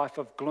is a life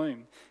of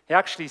gloom. He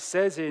actually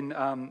says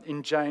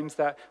in James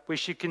that we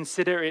should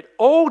consider it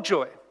all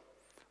joy,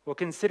 or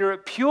consider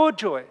it pure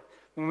joy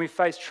when we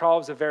face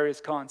trials of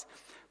various kinds.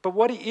 But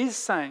what he is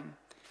saying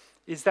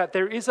is that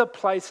there is a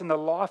place in the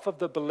life of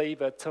the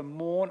believer to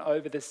mourn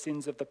over the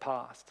sins of the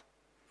past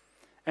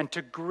and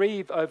to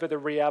grieve over the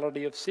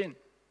reality of sin.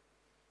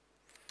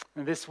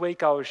 And this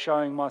week I was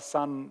showing my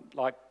son,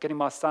 getting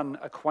my son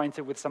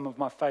acquainted with some of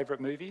my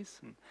favourite movies.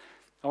 And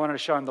I wanted to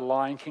show him The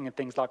Lion King and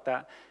things like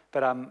that.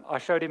 But I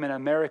showed him An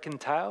American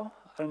Tail.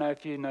 I don't know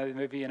if you know the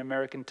movie An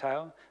American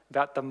Tail,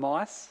 about the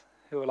mice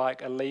who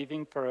are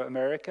leaving for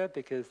America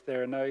because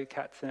there are no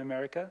cats in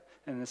America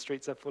and the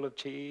streets are full of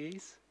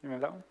cheese. You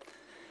remember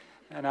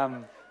that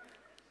one?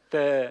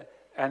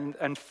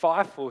 And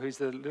Fievel, who's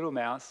the little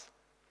mouse,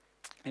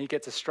 he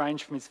gets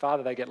estranged from his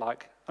father. They get I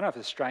don't know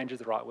if estranged is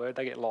the right word,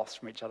 they get lost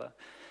from each other.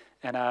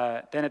 And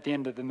then at the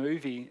end of the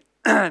movie,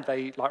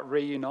 they like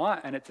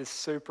reunite, and it's this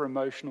super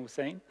emotional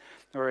scene.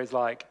 Whereas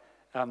like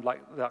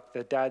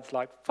the dad's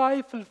like,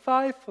 "Faithful,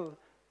 faithful,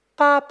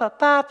 Papa,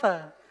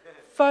 Papa,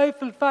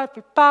 faithful,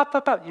 faithful,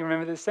 Papa, Papa." You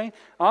remember this scene?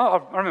 I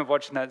remember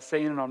watching that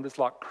scene, and I'm just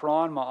like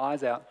crying my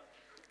eyes out.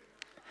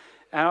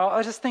 And I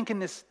was just thinking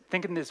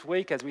this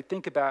week as we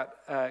think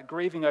about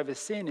grieving over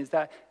sin, is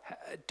that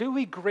do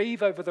we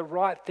grieve over the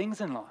right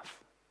things in life?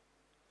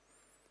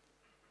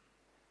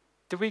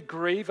 Do we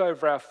grieve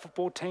over our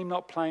football team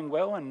not playing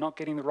well and not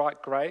getting the right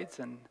grades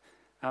and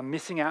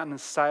missing out on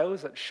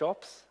sales at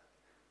shops?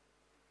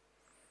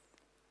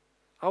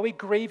 Are we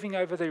grieving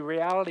over the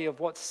reality of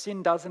what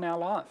sin does in our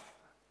life?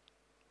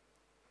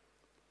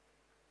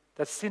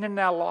 That sin in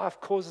our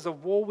life causes a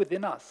war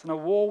within us and a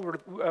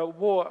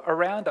war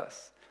around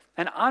us.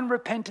 And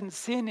unrepentant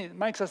sin, it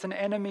makes us an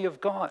enemy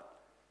of God.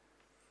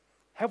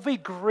 Have we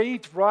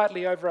grieved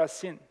rightly over our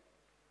sin?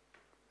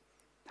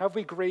 Have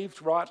we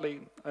grieved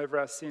rightly over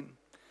our sin?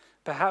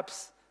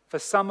 Perhaps for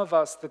some of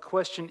us, the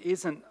question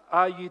isn't,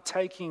 are you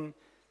taking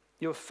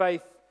your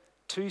faith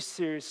too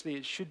seriously?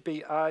 It should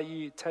be, are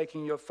you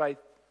taking your faith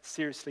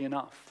seriously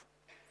enough?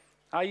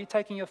 Are you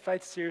taking your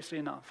faith seriously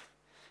enough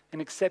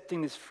and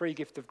accepting this free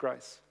gift of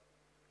grace?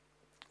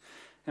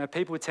 Now,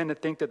 people tend to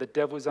think that the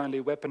devil's only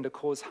weapon to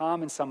cause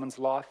harm in someone's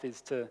life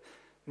is to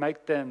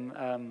make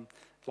them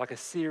like a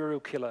serial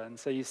killer. And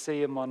so you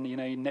see him on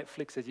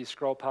Netflix as you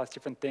scroll past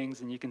different things,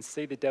 and you can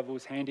see the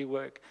devil's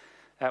handiwork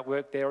at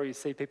work there, or you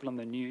see people on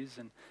the news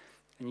and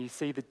you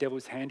see the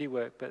devil's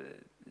handiwork. But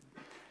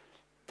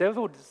the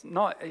devil does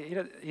not,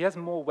 he has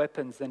more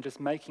weapons than just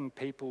making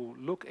people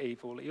look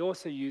evil. He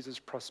also uses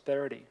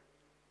prosperity.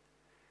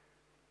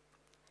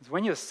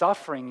 When you're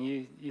suffering,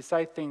 you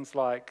say things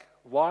like,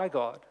 "Why,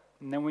 God?"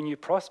 And then when you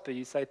prosper,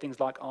 you say things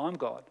like, "I'm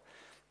God."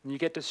 And you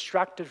get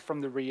distracted from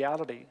the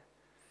reality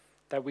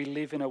that we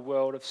live in a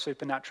world of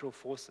supernatural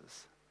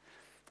forces.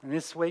 And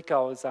this week I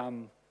was,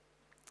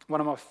 one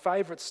of my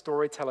favourite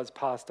storytellers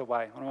passed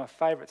away. One of my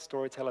favourite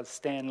storytellers,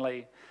 Stan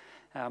Lee,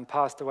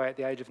 passed away at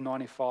the age of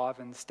 95.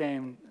 And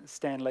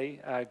Stan Lee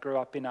grew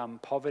up in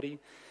poverty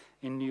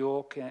in New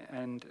York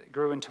and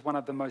grew into one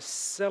of the most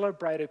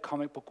celebrated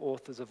comic book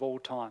authors of all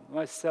time.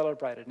 Most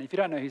celebrated. And if you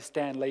don't know who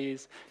Stan Lee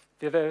is,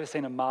 if you've ever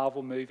seen a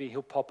Marvel movie,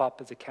 he'll pop up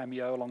as a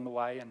cameo along the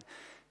way. And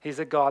he's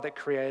a guy that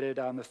created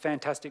the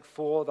Fantastic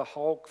Four, the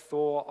Hulk,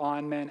 Thor,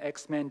 Iron Man,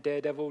 X-Men,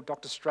 Daredevil,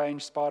 Doctor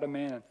Strange,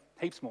 Spider-Man, and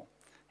heaps more.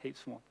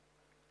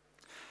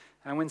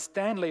 And when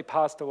Stan Lee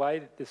passed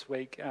away this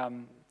week,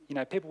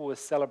 people were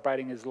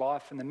celebrating his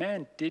life, and the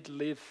man did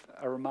live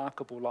a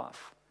remarkable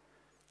life.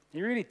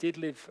 He really did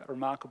live a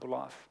remarkable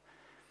life.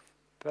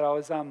 But I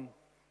was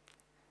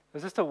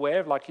just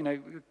aware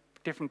of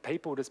different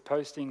people just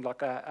posting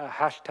like a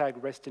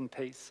hashtag rest in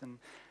peace. And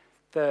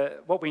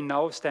what we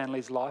know of Stan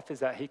Lee's life is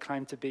that he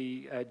claimed to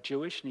be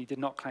Jewish and he did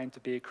not claim to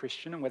be a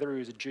Christian. And whether he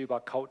was a Jew by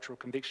cultural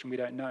conviction, we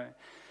don't know.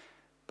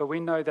 But we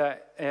know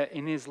that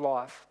in his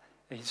life,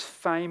 his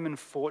fame and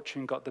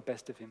fortune got the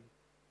best of him.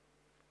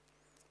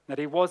 That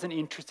he wasn't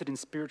interested in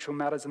spiritual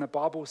matters. And the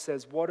Bible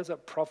says, what does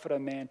it profit a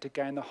man to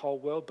gain the whole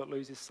world but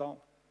lose his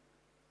soul?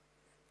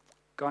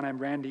 A guy named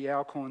Randy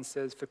Alcorn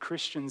says, for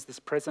Christians, this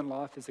present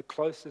life is the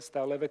closest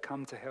they'll ever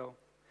come to hell.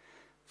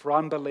 For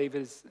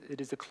unbelievers,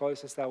 it is the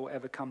closest they will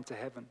ever come to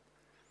heaven.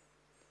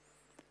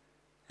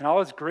 And I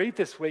was grieved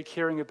this week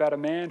hearing about a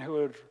man who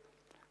had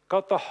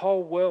got the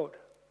whole world.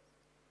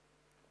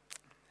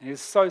 And he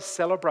was so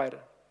celebrated.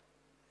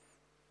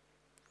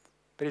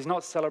 But he's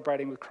not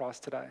celebrating with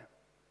Christ today.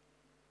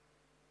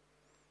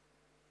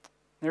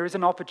 There is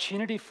an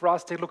opportunity for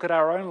us to look at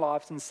our own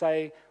lives and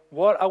say,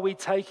 what are we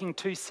taking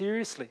too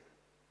seriously?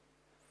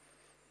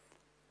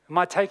 Am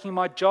I taking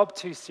my job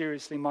too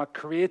seriously, my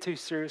career too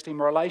seriously,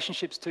 my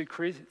relationships too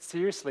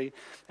seriously?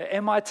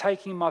 Am I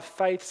taking my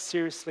faith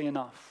seriously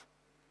enough?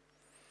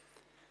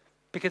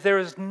 Because there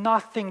is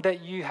nothing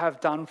that you have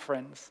done,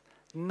 friends,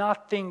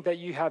 nothing that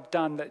you have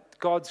done that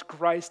God's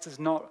grace does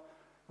not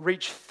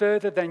reach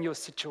further than your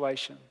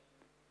situation.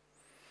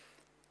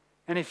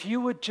 And if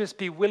you would just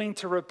be willing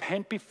to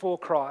repent before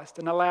Christ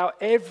and allow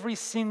every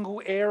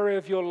single area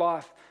of your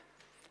life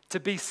to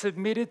be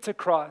submitted to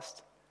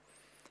Christ,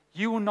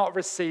 you will not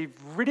receive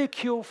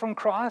ridicule from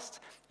Christ.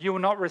 You will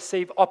not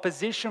receive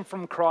opposition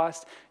from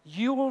Christ.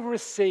 You will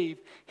receive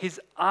his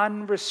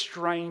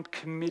unrestrained,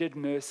 committed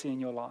mercy in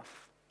your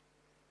life.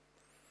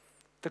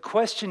 The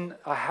question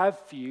I have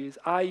for you is,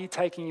 are you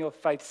taking your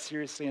faith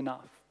seriously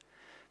enough?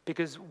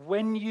 Because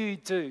when you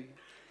do,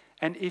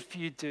 and if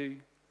you do,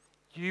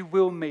 you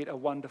will meet a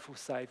wonderful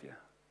Saviour.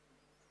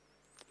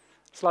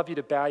 I'd just love you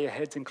to bow your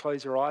heads and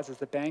close your eyes as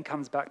the band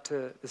comes back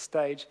to the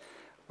stage.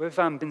 We've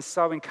been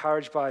so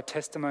encouraged by a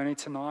testimony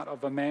tonight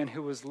of a man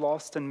who was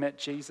lost and met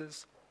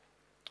Jesus.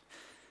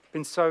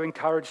 Been so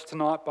encouraged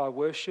tonight by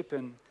worship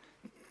and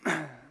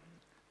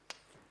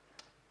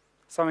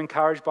so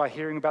encouraged by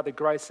hearing about the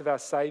grace of our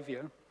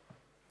Saviour.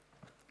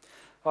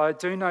 I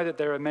do know that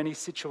there are many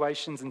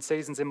situations and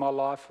seasons in my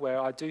life where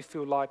I do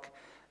feel like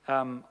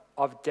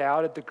I've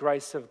doubted the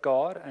grace of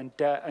God and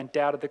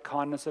doubted the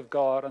kindness of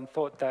God and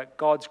thought that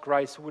God's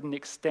grace wouldn't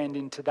extend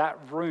into that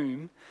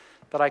room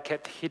that I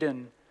kept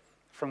hidden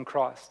from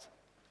Christ.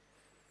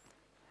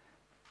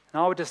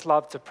 And I would just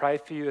love to pray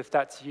for you, if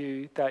that's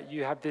you, that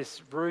you have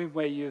this room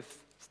where you've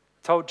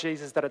told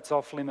Jesus that it's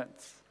off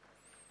limits.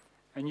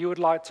 And you would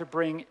like to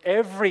bring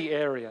every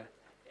area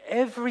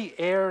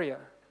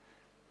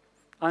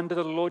under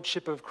the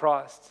lordship of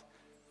Christ.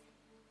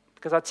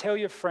 Because I tell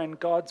you, friend,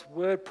 God's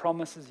word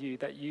promises you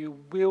that you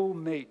will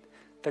meet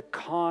the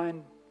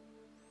kind,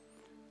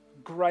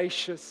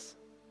 gracious,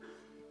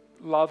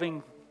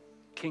 loving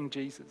King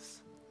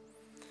Jesus.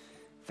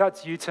 If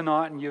that's you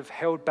tonight and you've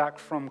held back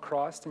from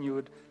Christ and you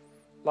would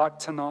like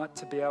tonight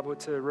to be able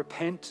to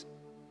repent,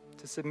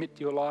 to submit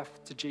your life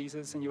to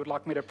Jesus, and you would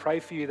like me to pray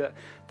for you that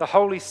the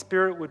Holy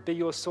Spirit would be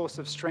your source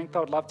of strength,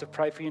 I would love to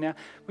pray for you now.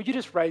 Would you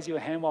just raise your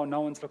hand while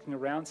no one's looking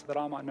around so that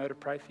I might know to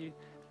pray for you?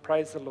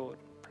 Praise the Lord.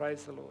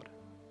 Praise the Lord.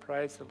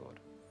 Praise the Lord.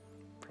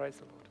 Praise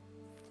the Lord.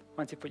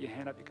 Once you put your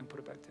hand up, you can put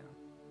it back down.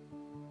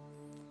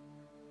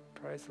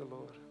 Praise the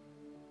Lord.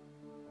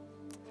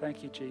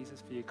 Thank you,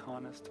 Jesus, for your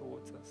kindness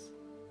towards us.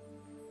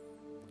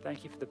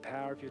 Thank you for the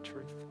power of your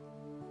truth.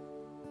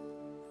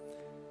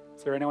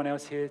 Is there anyone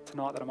else here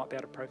tonight that I might be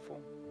able to pray for?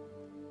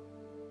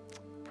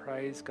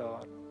 Praise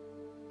God.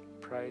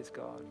 Praise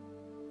God.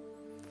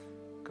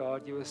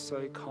 God, you are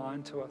so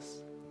kind to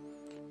us.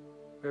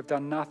 We have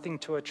done nothing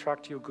to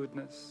attract your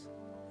goodness.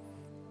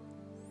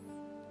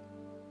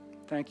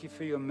 Thank you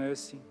for your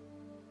mercy.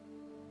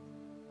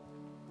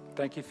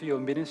 Thank you for your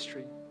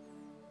ministry.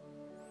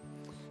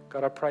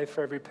 God, I pray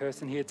for every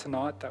person here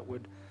tonight that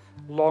would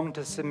long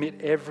to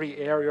submit every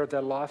area of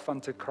their life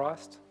unto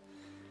Christ.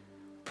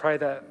 Pray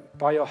that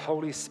by your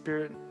Holy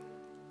Spirit,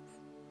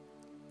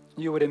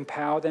 you would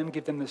empower them,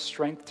 give them the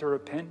strength to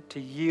repent, to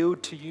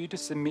yield to you, to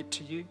submit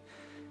to you,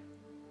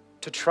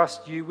 to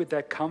trust you with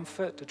their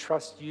comfort, to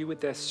trust you with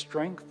their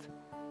strength,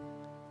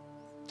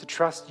 to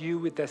trust you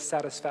with their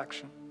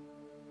satisfaction.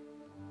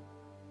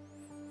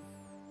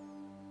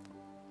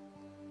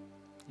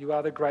 You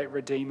are the great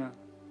Redeemer.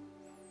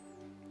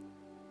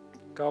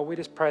 God, we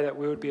just pray that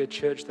we would be a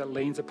church that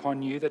leans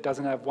upon you, that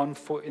doesn't have one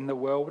foot in the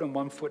world and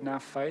one foot in our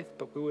faith,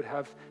 but we would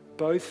have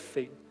both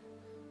feet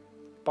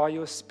by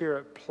your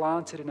Spirit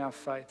planted in our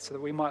faith so that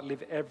we might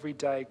live every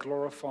day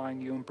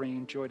glorifying you and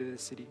bringing joy to the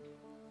city.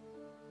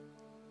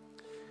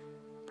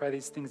 Pray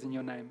these things in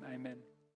your name. Amen.